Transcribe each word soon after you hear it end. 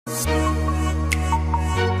Hello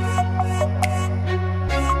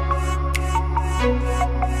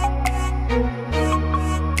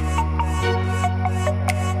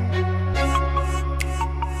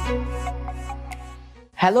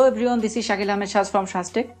everyone, this is Shakil Ahmed শাজ from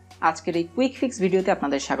shaj.tech। আজকের এই quick fix ভিডিওতে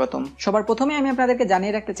আপনাদের স্বাগতম। সবার প্রথমে আমি আপনাদেরকে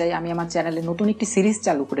জানিয়ে রাখতে চাই, আমি আমার চ্যানেলে নতুন একটি সিরিজ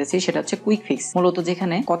চালু করেছি, সেটা হচ্ছে কুইক ফিক্স, মূলত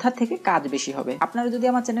যেখানে কথা থেকে কাজ বেশি হবে। আপনারা যদি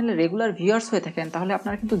আমার চ্যানেলে রেগুলার ভিউয়ার্স হয়ে থাকেন তাহলে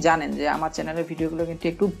আপনারা কিন্তু জানেন যে আমার চ্যানেলের ভিডিওগুলো কিন্তু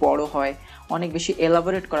একটু বড় হয়, অনেক বেশি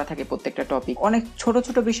এলাবোরেট করা থাকে প্রত্যেকটা টপিক, অনেক ছোট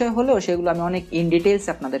ছোট বিষয় হলেও সেগুলো আমি অনেক ইন ডিটেইলস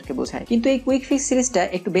আপনাদেরকে বোঝাই। কিন্তু এই কুইক ফিক্স সিরিজটা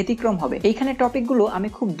একটু ব্যতিক্রম হবে। এইখানে টপিকগুলো আমি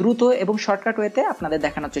খুব দ্রুত এবং শর্টকাট ওয়েতে আপনাদের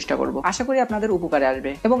দেখানোর চেষ্টা করব। আশা করি আপনাদের উপকারে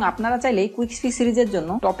আসবে। এবং আপনারা চাইলে এই কুইক ফিক্স সিরিজের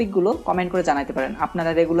জন্য টপিকগুলো কমেন্ট করে জানাতে পারেন।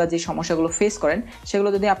 আপনারা রেগুলার যে সমস্যাগুলো ফেস করেন সেগুলো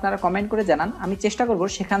যদি আপনারা কমেন্ট করে জানান, আমি চেষ্টা করব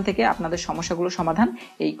সেখান থেকে আপনাদের সমস্যাগুলো সমাধান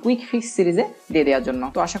এই কুইক ফিক্স সিরিজে দিয়ে দেওয়ার জন্য।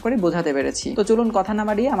 তো আশা করি বোঝাতে পেরেছি। তো চলুন কথা না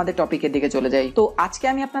বাড়িয়ে আমাদের টপিকের দিকে চলে যাই। তো আজকে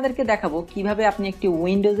আমি আপনাদেরকে দেখাবো কিভাবে আপনি একটি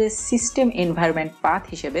উইন্ডোজের সিস্টেম এনভায়রনমেন্ট পাথ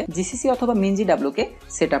হিসেবে জিসিসি অথবা MinGW কে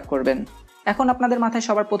সেট আপ করবেন। এখন আপনাদের মাথায়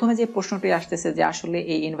সবার প্রথমে যে প্রশ্নটি আসতেছে যে আসলে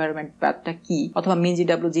এই এনভায়রনমেন্ট পাথটা কি, অথবা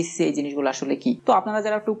MinGW জিসিসি এই জিনিসগুলো আসলে কি। তো আপনারা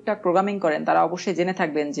যারা টুকটাক প্রোগ্রামিং করেন তারা অবশ্যই জেনে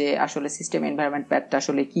থাকবেন যে আসলে সিস্টেম এনভায়রনমেন্ট পাথটা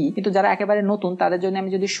আসলে কি। কিন্তু যারা একেবারে নতুন তাদের জন্য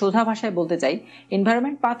আমি যদি সোজা ভাষায় বলতে চাই,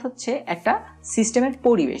 এনভায়রনমেন্ট পাথ হচ্ছে একটা সিস্টেমের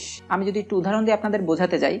পরিবেশ। আমি যদি একটু উদাহরণ দিয়ে আপনাদের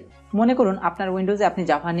বোঝাতে যাই, মনে করুন আপনার উইন্ডোজে আপনি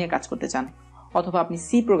জাভা নিয়ে কাজ করতে চান, অথবা আপনি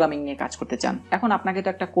সি প্রোগ্রামিং নিয়ে কাজ করতে চান। এখন আপনাকে তো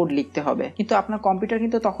একটা কোড লিখতে হবে, কিন্তু আপনার কম্পিউটার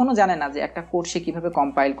কিন্তু তখনও জানে না যে একটা কোড সে কিভাবে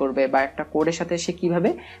কম্পাইল করবে বা একটা কোডের সাথে সে কিভাবে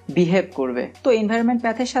বিহেভ করবে। তো এনভায়রনমেন্ট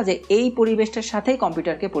প্যাথের সাথে এই পরিবেশটার সাথেই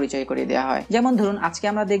কম্পিউটারকে পরিচয় করিয়ে দেওয়া হয়। যেমন ধরুন আজকে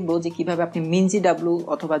আমরা দেখবো যে কিভাবে আপনি MinGW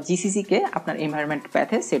অথবা জিসিসি কে আপনার এনভায়রনমেন্ট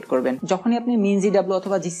প্যাথে সেট করবেন। যখনই আপনি MinGW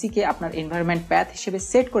অথবা জিসিসি কে আপনার এনভায়রনমেন্ট প্যাথ হিসেবে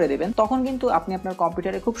সেট করে দেবেন, তখন কিন্তু আপনি আপনার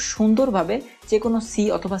কম্পিউটারে খুব সুন্দরভাবে যে কোনো সি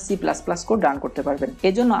অথবা C++ কোড রান করতে পারবেন।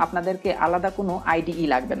 এজন্য আপনাদেরকে আলাদা কোনো আইডিই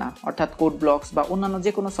লাগবে না, অর্থাৎ কোড ব্লকস বা অন্যান্য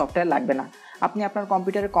যে কোনো সফটওয়্যার লাগবে না। আপনি আপনার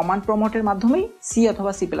কম্পিউটারে কমান্ড প্রম্পটের মাধ্যমেই সি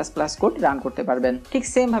অথবা C++ কোড রান করতে পারবেন। ঠিক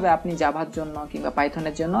সেম ভাবে আপনি জাভার জন্য কিংবা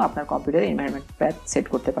পাইথনের জন্য আপনার কম্পিউটারে এনভায়রনমেন্ট প্যাথ সেট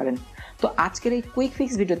করতে পারেন। তো আজকের এই কুইক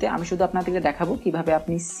ফিক্স ভিডিওতে আমি শুধু আপনাদেরকে দেখাবো কিভাবে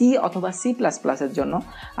আপনি সি অথবা C++ এর জন্য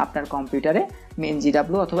আপনার কম্পিউটারে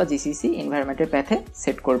MinGW অথবা জিসিসি এনভায়রনমেন্টের প্যাথে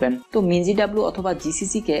সেট করবেন। তো MinGW অথবা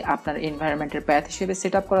জিসিসি কে আপনার এনভায়রনমেন্টের প্যাথ হিসেবে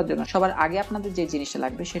সেট আপ করার জন্য সবার আগে আপনাদের যে জিনিসটা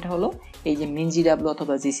লাগবে সেটা হলো এই যে MinGW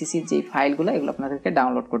অথবা জিসিসির যে ফাইলগুলো, এগুলো আপনাদেরকে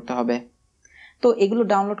ডাউনলোড করতে হবে। তো এগুলো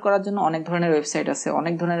ডাউনলোড করার জন্য অনেক ধরনের ওয়েবসাইট আছে,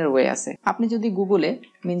 অনেক ধরনের ওয়ে আছে। আপনি যদি গুগলে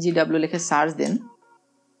MinGW লিখে সার্চ দেন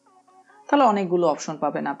তাহলে অনেকগুলো অপশন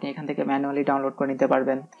পাবেন, আপনি এখান থেকে ম্যানুয়ালি ডাউনলোড করে নিতে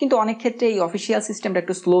পারবেন। কিন্তু অনেক ক্ষেত্রে এই অফিসিয়াল সিস্টেমটা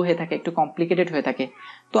একটু স্লো হয়ে থাকে, একটু কমপ্লিকেটেড হয়ে থাকে।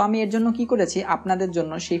 তো আমি এর জন্য কি করেছি, আপনাদের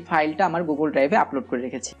জন্য সেই ফাইলটা আমার গুগল ড্রাইভে আপলোড করে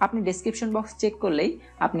রেখেছি। আপনি ডেসক্রিপশন বক্স চেক করলেই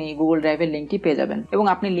আপনি গুগল ড্রাইভের লিঙ্কটি পেয়ে যাবেন, এবং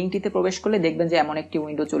আপনি লিঙ্কটিতে প্রবেশ করলে দেখবেন যে এমন একটি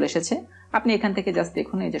উইন্ডো চলে এসেছে। আপনি এখান থেকে জাস্ট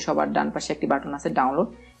দেখুন, এই যে সবার ডান পাশে একটি বাটন আছে ডাউনলোড,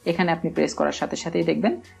 এখানে আপনি প্রেস করার সাথে সাথেই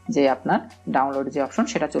দেখবেন যে আপনার ডাউনলোড যে অপশন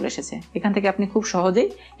সেটা চলে এসেছে। এখান থেকে আপনি খুব সহজেই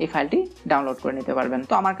এই ফাইলটি ডাউনলোড করে নিতে পারবেন।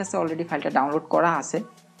 তো আমার কাছে অলরেডি ফাইলটা ডাউনলোড করা আছে,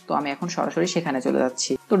 তো আমি এখন সরাসরি সেখানে চলে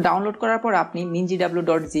যাচ্ছি। তো ডাউনলোড করার পর আপনি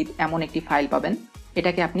MinGW.zip এমন একটি ফাইল পাবেন,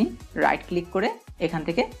 এটাকে আপনি রাইট ক্লিক করে এখান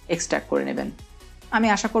থেকে এক্সট্রাক্ট করে নেবেন। আমি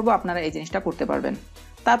আশা করব আপনারা এই জিনিসটা করতে পারবেন।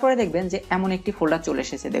 তারপরে দেখবেন যে এমন একটি ফোল্ডার চলে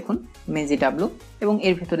এসেছে, দেখুন MinGW, এবং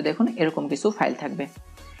এর ভিতরে দেখুন এরকম কিছু ফাইল থাকবে।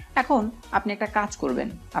 এখন আপনি একটা কাজ করবেন,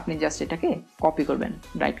 আপনি জাস্ট এটাকে কপি করবেন,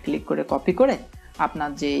 রাইট ক্লিক করে কপি করে আপনার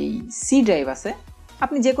যেই সি ড্রাইভ আছে,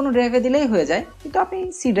 আপনি যে কোনো ড্রাইভে দিলেই হয়ে যায়, কিন্তু আপনি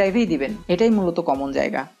সি ড্রাইভেই দিবেন, এটাই মূলত কমন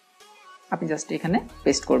জায়গা। আপনি জাস্ট এখানে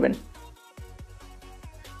পেস্ট করবেন।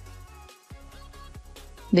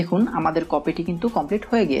 দেখুন আমাদের কপিটি কিন্তু কমপ্লিট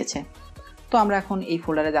হয়ে গিয়েছে। তো আমরা এখন এই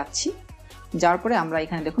ফোল্ডারে যাচ্ছি, যাওয়ার পরে আমরা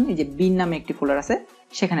এখানে দেখুন এই যে বিন নামে একটি ফোল্ডার আছে,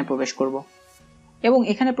 সেখানে প্রবেশ করব। এবং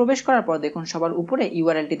এখানে প্রবেশ করার পর দেখুন সবার উপরে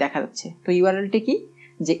ইউআরএলটি দেখা যাচ্ছে। তো ইউআরএলটি কি,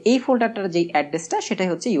 যে এই ফোল্ডারটার যেই অ্যাড্রেসটা সেটাই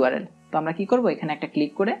হচ্ছে ইউআরএল। তো আমরা কি করব, এখানে একটা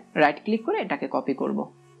ক্লিক করে রাইট ক্লিক করে এটাকে কপি করব।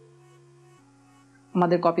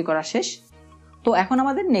 আমাদের কপি করা শেষ। তো এখন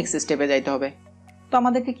আমাদের নেক্সট স্টেপে যাইতে হবে। তো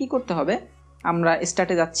আমাদেরকে কি করতে হবে, আমরা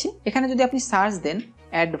স্টার্টে যাচ্ছি। এখানে যদি আপনি সার্চ দেন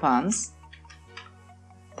অ্যাডভান্স,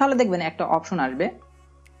 তাহলে দেখবেন একটা অপশন আসবে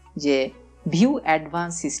যে ভিউ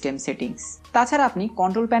অ্যাডভান্স সিস্টেম সেটিংস। তাছাড়া আপনি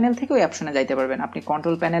কন্ট্রোল প্যানেল থেকে ওই অপশনে যাইতে পারবেন। আপনি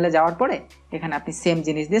কন্ট্রোল প্যানেলে যাওয়ার পরে এখানে আপনি সেম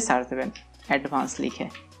জিনিস দিয়ে সার্চ দেবেন অ্যাডভান্স লিখে,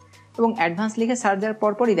 এবং অ্যাডভান্স লিখে সার্চ দেওয়ার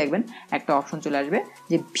পরপরই দেখবেন একটা অপশন চলে আসবে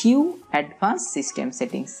যে ভিউ অ্যাডভান্স সিস্টেম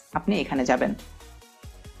সেটিংস। আপনি এখানে যাবেন,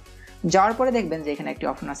 যাওয়ার পরে দেখবেন যে এখানে একটি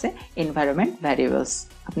অপশন আছে এনভায়রনমেন্ট ভ্যারিয়েবলস।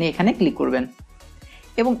 আপনি এখানে ক্লিক করবেন,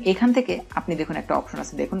 এবং এখান থেকে আপনি দেখুন একটা অপশন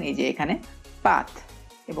আছে, দেখুন এই যে এখানে পাথ,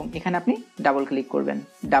 এবং এখানে আপনি ডাবল ক্লিক করবেন।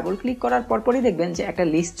 ডাবল ক্লিক করার পরপরই দেখবেন যে একটা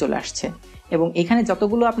লিস্ট চলে আসছে। এবং এখানে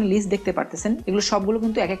যতগুলো আপনি লিস্ট দেখতে পারতেছেন এগুলো সবগুলো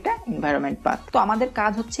কিন্তু এক একটা এনভায়রনমেন্ট পাথ। তো আমাদের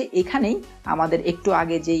কাজ হচ্ছে এখানেই আমাদের একটু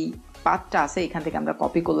আগে যেই পাথটা আছে এখান থেকে আমরা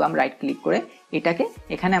কপি করলাম রাইট ক্লিক করে, এটাকে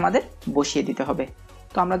এখানে আমাদের বসিয়ে দিতে হবে।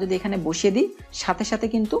 তো আমরা যদি এখানে বসিয়ে দিই সাথে সাথে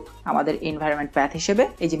কিন্তু আমাদের এনভায়রনমেন্ট প্যাথ হিসেবে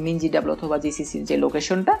এই যে MinGW অথবা GCCর যে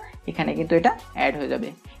লোকেশনটা এখানে কিন্তু এটা অ্যাড হয়ে যাবে।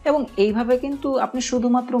 এবং এইভাবে কিন্তু আপনি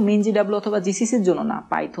শুধুমাত্র MinGW অথবা GCCর জন্য না,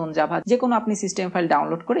 পাইথন, জাভা যে কোনো আপনি সিস্টেম ফাইল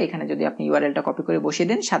ডাউনলোড করে এখানে যদি আপনি ইউআরএলটা কপি করে বসিয়ে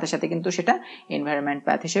দেন সাথে সাথে কিন্তু সেটা এনভায়রনমেন্ট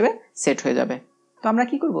প্যাথ হিসেবে সেট হয়ে যাবে। তো আমরা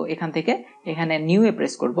কি করব, এখান থেকে এখানে নিউ এ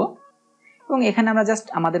প্রেস করব এবং এখানে আমরা জাস্ট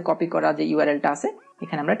আমাদের কপি করা যে ইউআরএলটা আছে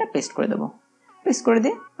এখানে আমরা এটা পেস্ট করে দেব। পেস্ট করে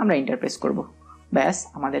দিয়ে আমরা এন্টার প্রেস করব। ব্যাস,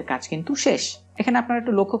 আমাদের কাজ কিন্তু শেষ। এখানে আপনারা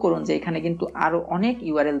একটু লক্ষ্য করুন যে এখানে কিন্তু আরো অনেক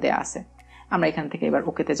ইউআরএল দেয়া আছে। আমরা এখান থেকে এবার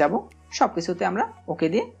ওকেতে যাব, সবকিছুতে আমরা ওকে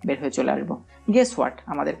দিয়ে বের হয়ে চলে আসবো। গেস হোয়াট,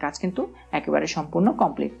 আমাদের কাজ কিন্তু একেবারে সম্পূর্ণ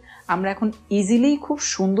কমপ্লিট। আমরা এখন ইজিলি খুব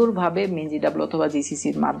সুন্দরভাবে MinGW অথবা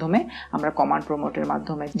GCCর মাধ্যমে আমরা কমান্ড প্রমোটের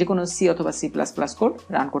মাধ্যমে যে কোনো সি অথবা C++ কোড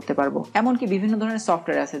রান করতে পারবো। এমনকি বিভিন্ন ধরনের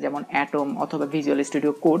সফটওয়্যার আছে যেমন অ্যাটম অথবা ভিজুয়াল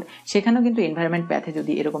স্টুডিও কোড, সেখানেও কিন্তু এনভায়রনমেন্ট প্যাথে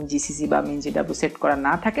যদি এরকম GCC বা MinGW সেট করা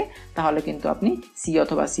না থাকে তাহলে কিন্তু আপনি সি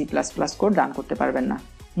অথবা C++ কোড রান করতে পারবেন না।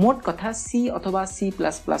 মোট কথা সি অথবা C++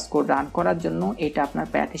 কোড রান করার জন্য এটা আপনার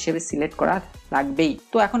প্যাথ হিসেবে সিলেক্ট করা লাগবেই।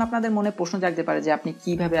 তো এখন আপনাদের মনে প্রশ্ন জাগতে পারে যে আপনি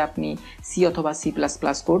কিভাবে সি অথবা C++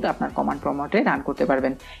 কোড আপনার কমান্ড প্রমোটে রান করতে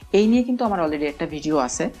পারবেন। এই নিয়ে কিন্তু আমার অলরেডি একটা ভিডিও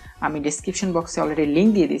আছে, আমি ডেসক্রিপশন বক্সে অলরেডি লিংক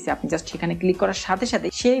দিয়ে দিয়েছি। আপনি জাস্ট সেখানে ক্লিক করার সাথে সাথে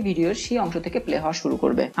সেই ভিডিওর সেই অংশ থেকে প্লে হওয়া শুরু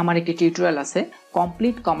করবে। আমার একটি টিউটোরিয়াল আছে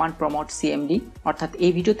কমপ্লিট কমান্ড প্রমোট CMD, অর্থাৎ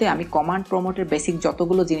এই ভিডিওতে আমি কমান্ড প্রমোটের বেসিক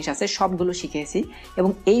যতগুলো জিনিস আছে সবগুলো শিখিয়েছি এবং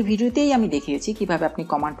এই ভিডিওতেই আমি দেখিয়েছি কিভাবে আপনি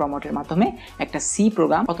কমান্ড প্রমোটের মাধ্যমে একটা সি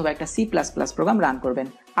প্রোগ্রাম অথবা একটা C++ প্রোগ্রাম রান করবেন।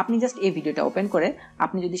 আপনি জাস্ট এই ভিডিওটা ওপেন করে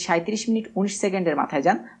আপনি যদি 37 মিনিট 19 সেকেন্ডের মাথায়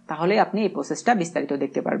যান তাহলে আপনি এই প্রসেসটা বিস্তারিত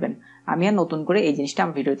দেখতে পারবেন। আমি আর নতুন করে এই জিনিসটা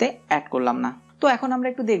আমার ভিডিওতে অ্যাড করলাম না। তো এখন আমরা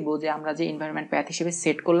একটু দেখবো যে আমরা যে এনভায়রনমেন্ট প্যাথ হিসেবে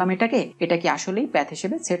সেট করলাম এটা কি আসলেই প্যাথ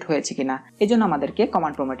হিসেবে সেট হয়েছে কিনা। এজন্য আমাদেরকে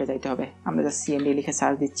কমান্ড প্রমোটে যাইতে হবে। আমরা জাস্ট CMD লিখে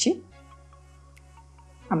সার্চ দিচ্ছি,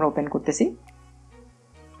 আমরা ওপেন করতেছি।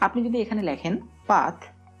 আপনি যদি এখানে লেখেন পাথ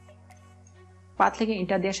লিখে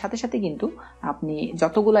এন্টার দেওয়ার সাথে সাথে কিন্তু আপনি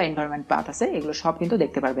যতগুলো এনভায়রনমেন্ট পাথ আছে এগুলো সব কিন্তু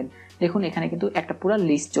দেখতে পারবেন। দেখুন এখানে কিন্তু একটা পুরো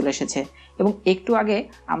লিস্ট চলে এসেছে এবং একটু আগে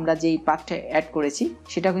আমরা যেই পাথটা অ্যাড করেছি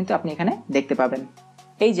সেটাও কিন্তু আপনি এখানে দেখতে পাবেন।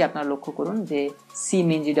 এই যে আপনারা লক্ষ্য করুন যে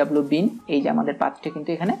MinGW bin, এই যে আমাদের পাথটা কিন্তু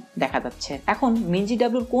এখানে দেখা যাচ্ছে। এখন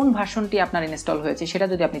MinGW কোন ভার্সনটি আপনার ইনস্টল হয়েছে সেটা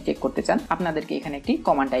যদি আপনি চেক করতে চান আপনাদেরকে এখানে একটি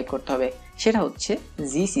কমান্ড টাইপ করতে হবে, সেটা হচ্ছে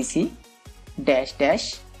GCC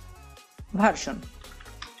ভার্সন।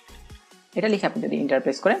 এটা লিখে আপনি যদি এন্টার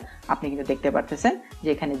প্রেস করেন আপনি কিন্তু দেখতে পারতেছেন যে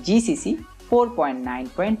এখানে GCC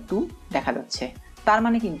 4.9.2 দেখা যাচ্ছে। তার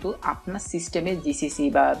মানে কিন্তু আপনার সিস্টেমে GCC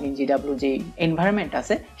বা MinGW যে এনভায়রনমেন্ট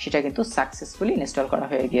আছে সেটা কিন্তু সাকসেসফুলি ইনস্টল করা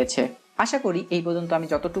হয়ে গিয়েছে। আশা করি এই পর্যন্ত আমি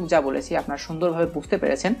যতটুকু যা বলেছি আপনারা সুন্দরভাবে বুঝতে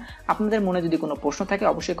পেরেছেন। আপনাদের মনে যদি কোনো প্রশ্ন থাকে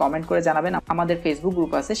অবশ্যই কমেন্ট করে জানাবেন। আমাদের ফেসবুক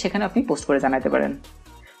গ্রুপ আছে, সেখানে আপনি পোস্ট করে জানাতে পারেন।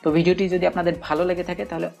 তো ভিডিওটি যদি আপনাদের ভালো লেগে থাকে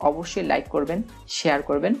তাহলে অবশ্যই লাইক করবেন, শেয়ার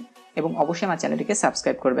করবেন এবং অবশ্যই আমার চ্যানেলটিকে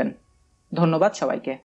সাবস্ক্রাইব করবেন। ধন্যবাদ সবাইকে।